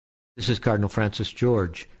This is Cardinal Francis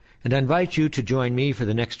George, and I invite you to join me for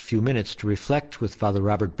the next few minutes to reflect with Father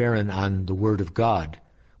Robert Barron on the Word of God,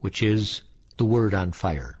 which is the Word on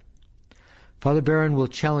Fire. Father Barron will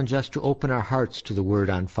challenge us to open our hearts to the Word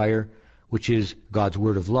on Fire, which is God's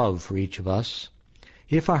word of love for each of us.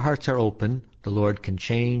 If our hearts are open, the Lord can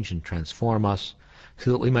change and transform us so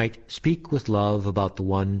that we might speak with love about the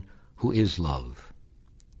one who is love.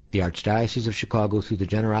 The Archdiocese of Chicago, through the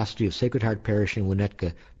generosity of Sacred Heart Parish in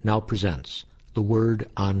Winnetka, now presents the Word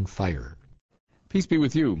on Fire. Peace be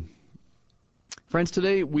with you. Friends,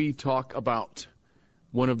 today we talk about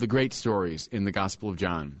one of the great stories in the Gospel of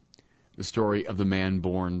John, the story of the man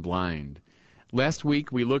born blind. Last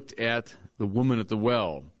week we looked at the woman at the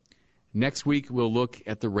well. Next week we'll look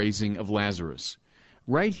at the raising of Lazarus.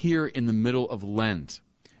 Right here in the middle of Lent,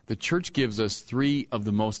 the Church gives us three of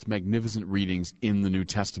the most magnificent readings in the New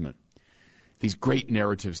Testament. These great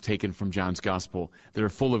narratives taken from John's Gospel that are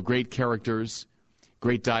full of great characters,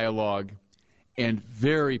 great dialogue, and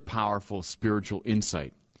very powerful spiritual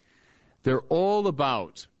insight. They're all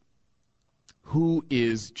about who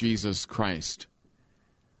is Jesus Christ?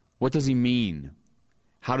 What does he mean?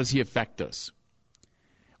 How does he affect us?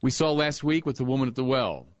 We saw last week with the woman at the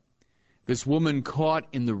well, this woman caught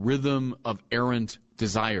in the rhythm of errant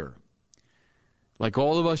desire. Like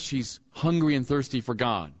all of us, she's hungry and thirsty for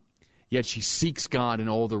God, yet she seeks God in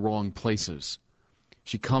all the wrong places.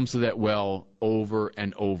 She comes to that well over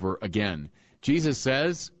and over again. Jesus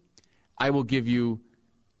says, I will give you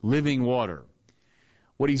living water.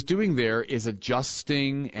 What he's doing there is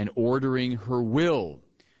adjusting and ordering her will,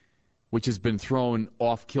 which has been thrown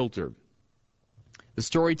off kilter. The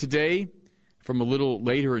story today, from a little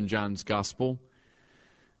later in John's Gospel,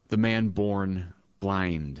 the man born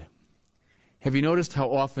blind. Have you noticed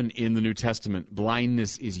how often in the New Testament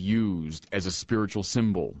blindness is used as a spiritual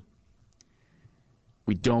symbol?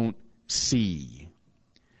 We don't see.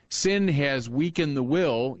 Sin has weakened the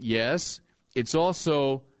will, yes. It's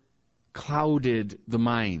also clouded the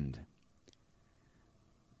mind.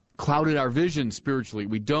 Clouded our vision spiritually.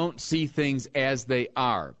 We don't see things as they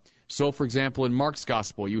are. So, for example, in Mark's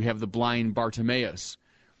Gospel, you have the blind Bartimaeus,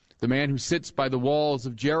 the man who sits by the walls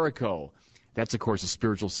of Jericho. That's, of course, a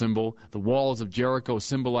spiritual symbol. The walls of Jericho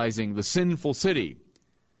symbolizing the sinful city.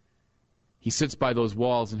 He sits by those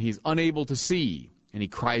walls and he's unable to see, and he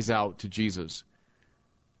cries out to Jesus.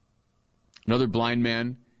 Another blind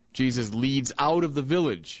man, Jesus leads out of the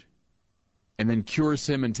village and then cures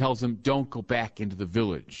him and tells him, don't go back into the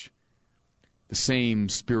village. The same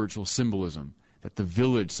spiritual symbolism, that the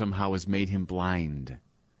village somehow has made him blind.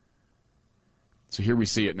 So here we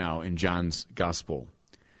see it now in John's Gospel.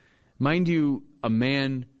 Mind you, a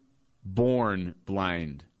man born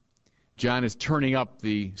blind. John is turning up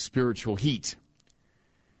the spiritual heat.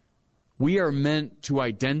 We are meant to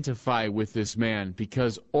identify with this man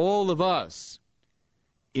because all of us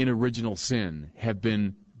in original sin have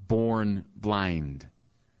been born blind.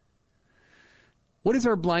 What is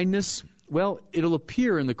our blindness? Well, it'll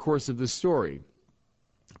appear in the course of this story,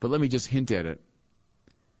 but let me just hint at it.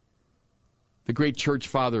 The great church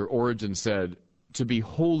father Origen said, to be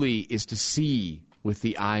holy is to see with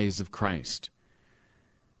the eyes of Christ.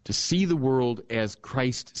 To see the world as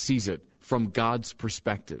Christ sees it, from God's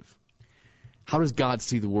perspective. How does God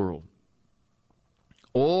see the world?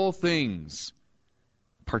 All things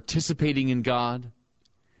participating in God,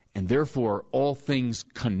 and therefore all things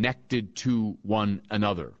connected to one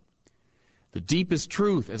another. The deepest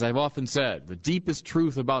truth, as I've often said, the deepest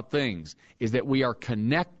truth about things is that we are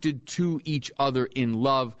connected to each other in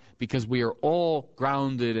love because we are all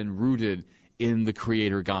grounded and rooted in the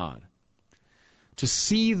Creator God. To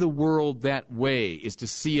see the world that way is to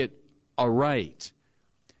see it aright,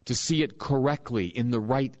 to see it correctly in the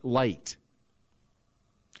right light.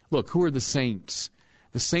 Look, who are the saints?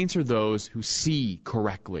 The saints are those who see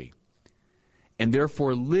correctly and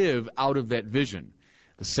therefore live out of that vision.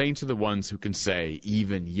 The saints are the ones who can say,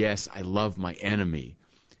 even, yes, I love my enemy.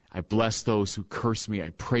 I bless those who curse me.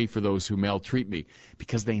 I pray for those who maltreat me,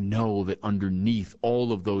 because they know that underneath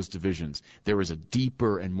all of those divisions, there is a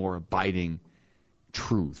deeper and more abiding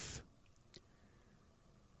truth.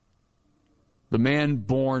 The man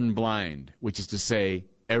born blind, which is to say,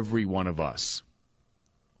 every one of us.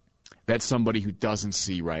 That's somebody who doesn't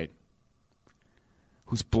see right,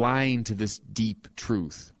 who's blind to this deep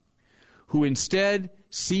truth, who instead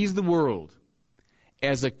sees the world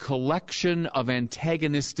as a collection of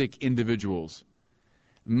antagonistic individuals.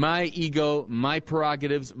 My ego, my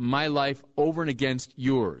prerogatives, my life over and against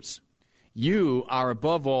yours. You are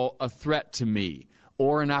above all a threat to me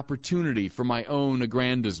or an opportunity for my own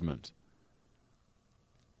aggrandizement.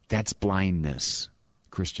 That's blindness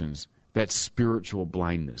Christians, that spiritual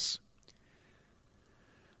blindness.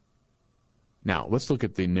 Now, let's look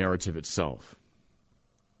at the narrative itself.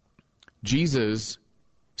 Jesus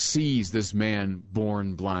sees this man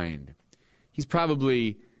born blind. He's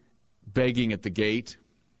probably begging at the gate,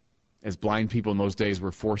 as blind people in those days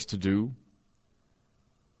were forced to do.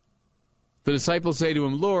 The disciples say to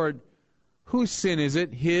him, "Lord, whose sin is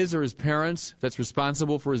it, his or his parents, that's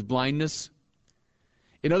responsible for his blindness?"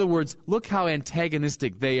 In other words, look how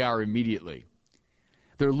antagonistic they are immediately.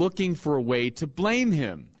 They're looking for a way to blame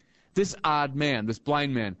him. This odd man, this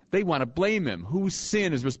blind man, they want to blame him. Whose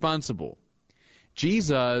sin is responsible?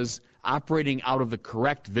 Jesus, operating out of the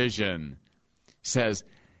correct vision, says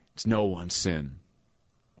it's no one's sin.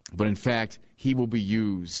 But in fact, he will be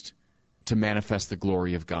used to manifest the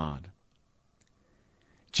glory of God.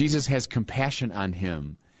 Jesus has compassion on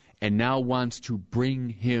him and now wants to bring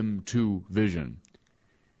him to vision.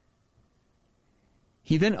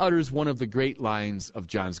 He then utters one of the great lines of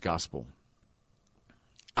John's Gospel.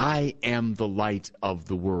 I am the light of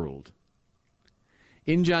the world.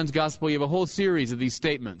 In John's Gospel, you have a whole series of these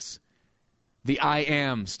statements, the I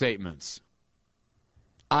am statements.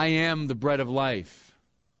 I am the bread of life.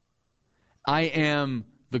 I am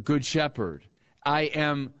the good shepherd. I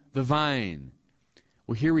am the vine.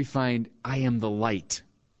 Well, here we find I am the light.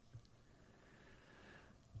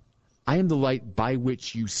 I am the light by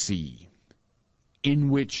which you see, in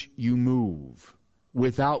which you move,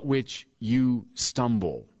 without which you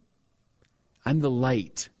stumble. I'm the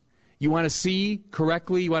light. You want to see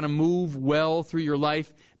correctly? You want to move well through your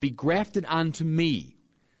life? Be grafted onto me.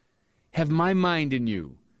 Have my mind in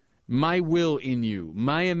you, my will in you,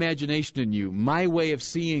 my imagination in you, my way of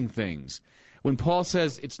seeing things. When Paul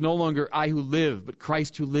says it's no longer I who live, but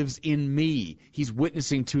Christ who lives in me, he's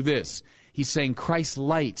witnessing to this. He's saying Christ's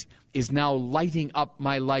light is now lighting up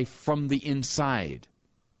my life from the inside.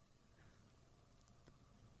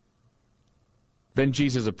 Then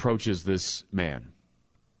Jesus approaches this man.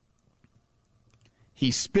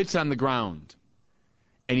 He spits on the ground,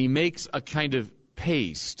 and he makes a kind of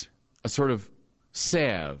paste, a sort of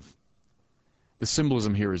salve. The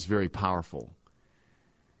symbolism here is very powerful.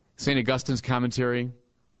 St. Augustine's commentary,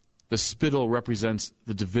 the spittle represents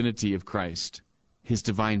the divinity of Christ, his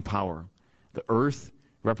divine power. The earth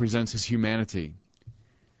represents his humanity.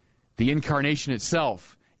 The incarnation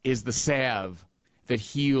itself is the salve that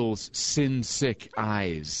heals sin-sick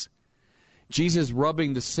eyes. Jesus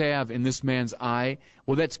rubbing the salve in this man's eye,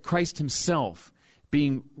 well, that's Christ himself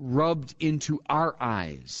being rubbed into our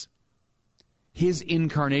eyes. His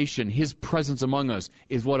incarnation, his presence among us,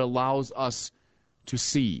 is what allows us to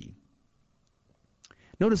see.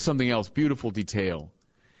 Notice something else, beautiful detail.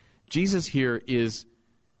 Jesus here is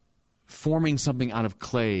forming something out of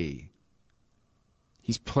clay.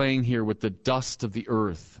 He's playing here with the dust of the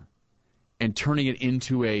earth and turning it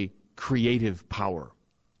into a creative power.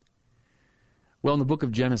 Well, in the book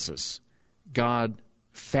of Genesis, God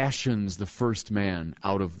fashions the first man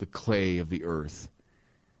out of the clay of the earth.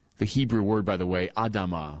 The Hebrew word, by the way,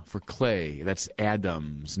 Adamah, for clay. That's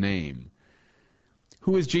Adam's name.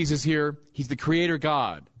 Who is Jesus here? He's the Creator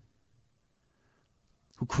God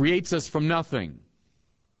who creates us from nothing.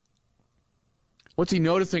 What's he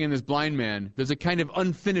noticing in this blind man? There's a kind of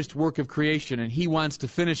unfinished work of creation, and he wants to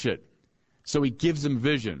finish it. So he gives him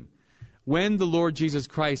vision. When the Lord Jesus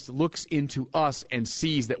Christ looks into us and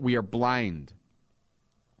sees that we are blind,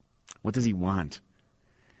 what does he want?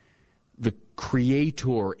 The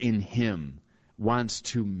Creator in him wants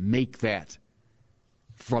to make that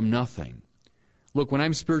from nothing. Look, when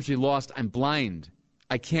I'm spiritually lost, I'm blind.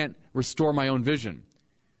 I can't restore my own vision.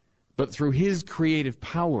 But through his creative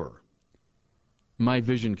power, my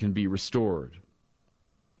vision can be restored.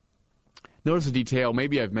 Notice a detail,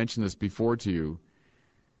 maybe I've mentioned this before to you.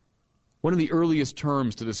 One of the earliest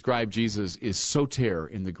terms to describe Jesus is soter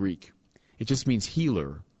in the Greek. It just means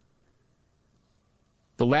healer.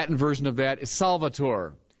 The Latin version of that is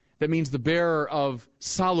salvator. That means the bearer of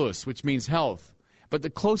salus, which means health. But the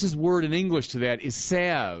closest word in English to that is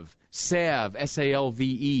salve,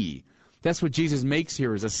 S-A-L-V-E. That's what Jesus makes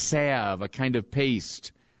here, is a salve, a kind of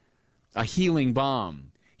paste, a healing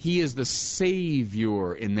balm. He is the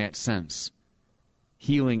Savior in that sense,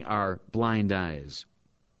 healing our blind eyes.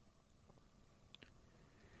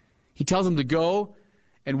 He tells him to go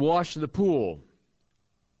and wash in the pool.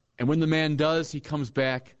 And when the man does, he comes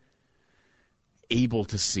back able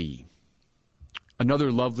to see.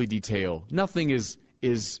 Another lovely detail. Nothing is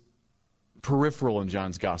peripheral in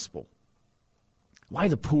John's Gospel. Why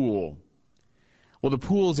the pool? Well, the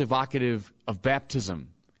pool is evocative of baptism.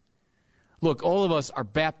 Look, all of us are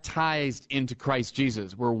baptized into Christ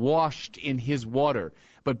Jesus. We're washed in his water.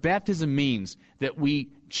 But baptism means that we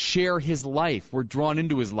share his life. We're drawn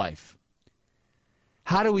into his life.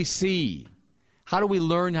 How do we see? How do we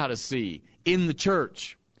learn how to see? In the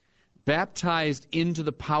church. Baptized into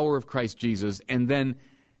the power of Christ Jesus and then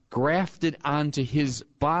grafted onto his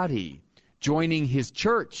body, joining his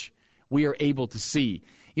church, we are able to see.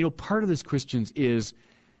 You know, part of this, Christians, is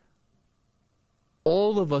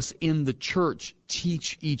all of us in the church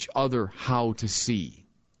teach each other how to see.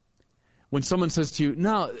 When someone says to you,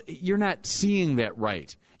 no, you're not seeing that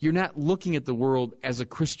right. You're not looking at the world as a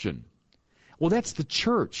Christian. Well, that's the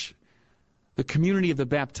church, the community of the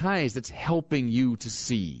baptized that's helping you to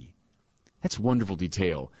see. That's wonderful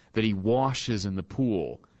detail, that he washes in the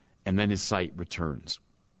pool and then his sight returns.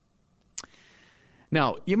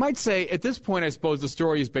 Now, you might say, at this point, I suppose the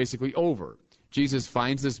story is basically over. Jesus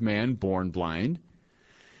finds this man born blind.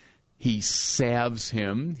 He salves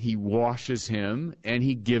him, he washes him, and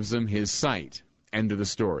he gives him his sight. End of the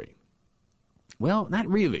story. Well, not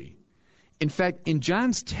really. In fact, in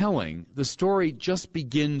John's telling, the story just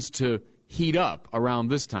begins to heat up around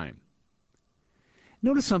this time.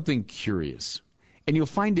 Notice something curious, and you'll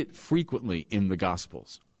find it frequently in the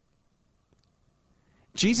Gospels.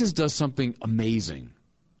 Jesus does something amazing.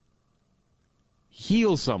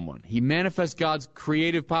 Heals someone. He manifests God's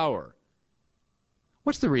creative power.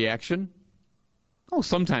 What's the reaction? Oh,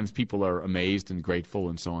 sometimes people are amazed and grateful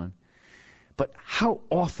and so on. But how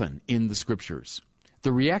often in the Scriptures,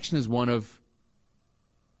 the reaction is one of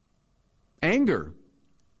anger,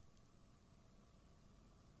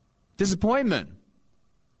 disappointment.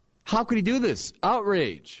 How could he do this?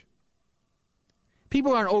 Outrage.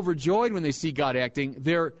 People aren't overjoyed when they see God acting.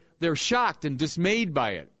 They're shocked and dismayed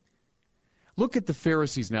by it. Look at the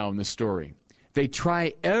Pharisees now in this story. They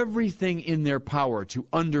try everything in their power to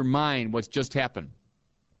undermine what's just happened.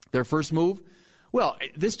 Their first move? Well,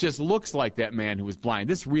 this just looks like that man who was blind.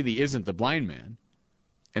 This really isn't the blind man.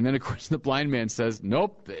 And then, of course, the blind man says,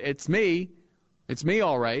 nope, it's me. It's me,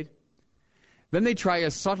 all right. Then they try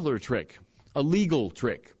a subtler trick, a legal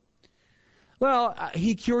trick. Well,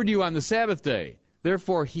 he cured you on the Sabbath day.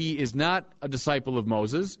 Therefore, he is not a disciple of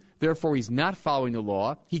Moses. Therefore, he's not following the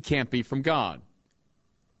law. He can't be from God.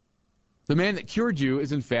 The man that cured you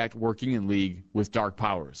is, in fact, working in league with dark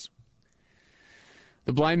powers.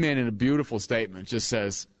 The blind man, in a beautiful statement, just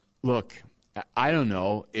says, look, I don't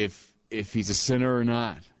know if he's a sinner or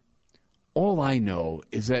not. All I know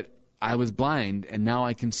is that I was blind and now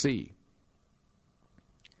I can see.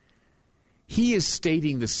 He is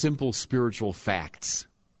stating the simple spiritual facts.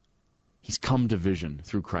 He's come to vision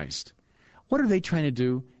through Christ. What are they trying to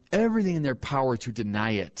do? Everything in their power to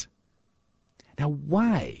deny it. Now,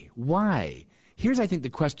 why? Why? Here's, I think, the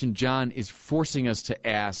question John is forcing us to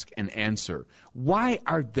ask and answer. Why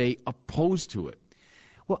are they opposed to it?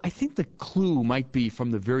 Well, I think the clue might be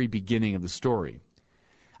from the very beginning of the story.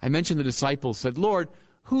 I mentioned the disciples said, Lord,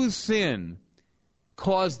 whose sin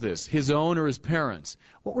caused this, his own or his parents?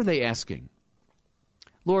 What were they asking?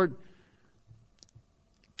 Lord,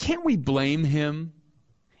 can't we blame him?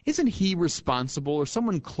 Isn't he responsible, or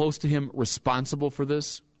someone close to him responsible for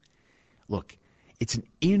this? Look, it's an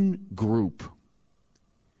in-group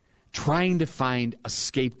trying to find a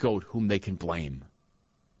scapegoat whom they can blame.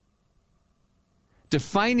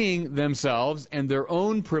 Defining themselves and their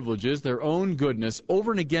own privileges, their own goodness,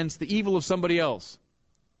 over and against the evil of somebody else.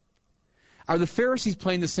 Are the Pharisees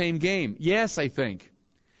playing the same game? Yes, I think.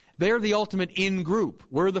 They're the ultimate in-group.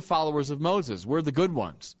 We're the followers of Moses. We're the good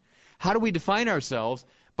ones. How do we define ourselves?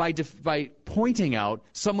 By pointing out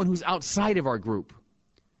someone who's outside of our group.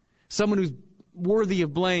 Someone who's worthy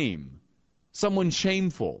of blame. Someone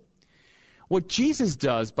shameful. What Jesus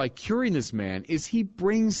does by curing this man is he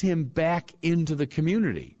brings him back into the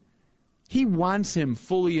community. He wants him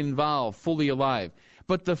fully involved, fully alive.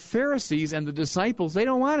 But the Pharisees and the disciples, they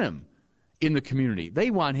don't want him in the community. They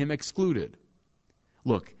want him excluded.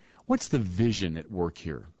 Look, what's the vision at work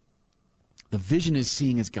here? The vision is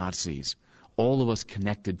seeing as God sees, all of us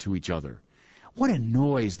connected to each other. What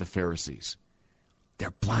annoys the Pharisees?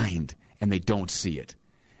 They're blind and they don't see it.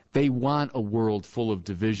 They want a world full of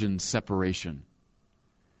division, separation.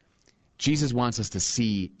 Jesus wants us to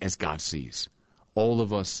see as God sees, all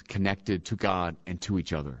of us connected to God and to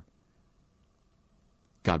each other.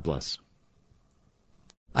 God bless.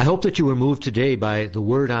 I hope that you were moved today by the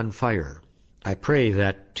Word on Fire. I pray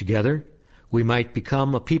that, together, we might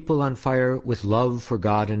become a people on fire with love for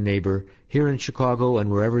God and neighbor here in Chicago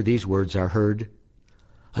and wherever these words are heard.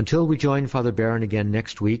 Until we join Father Barron again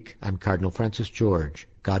next week, I'm Cardinal Francis George.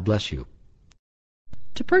 God bless you.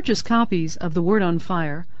 To purchase copies of The Word on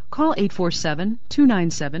Fire, call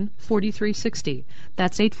 847-297-4360.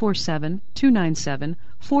 That's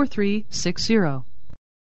 847-297-4360.